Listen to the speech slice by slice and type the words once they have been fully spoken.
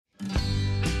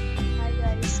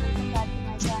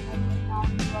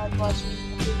watching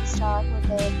a 3-star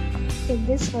hotel. In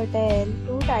this hotel,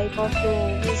 two type of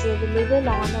room is available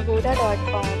on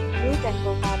agoda.com. You can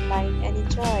book online and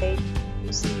enjoy it.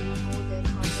 You see more than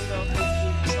 100 of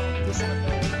reviews of this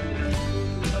hotel. Go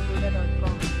to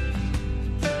agoda.com.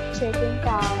 Check-in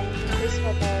time in this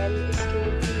hotel is 2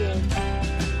 p.m.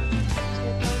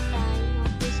 Check-out time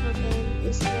of this hotel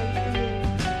is 12 p.m.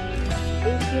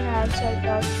 If you have checked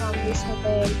out from this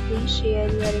hotel, please share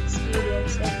your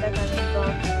experience in the comment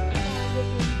box.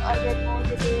 Or get more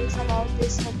details about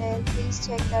this hotel, please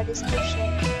check the description.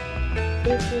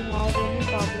 If you have any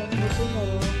problem booking a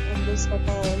room in this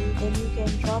hotel, then you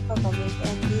can drop a comment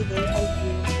and we will help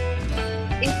you.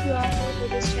 If you are new to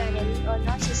this channel or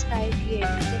not subscribed yet,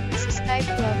 then please subscribe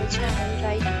to our channel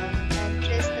right now and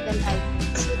press the bell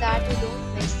icon so that you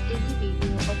don't miss any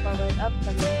video of our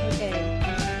upcoming hotel.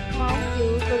 Thank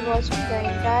you for watching the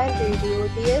entire video.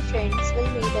 Dear friends, we'll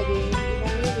meet again in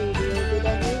a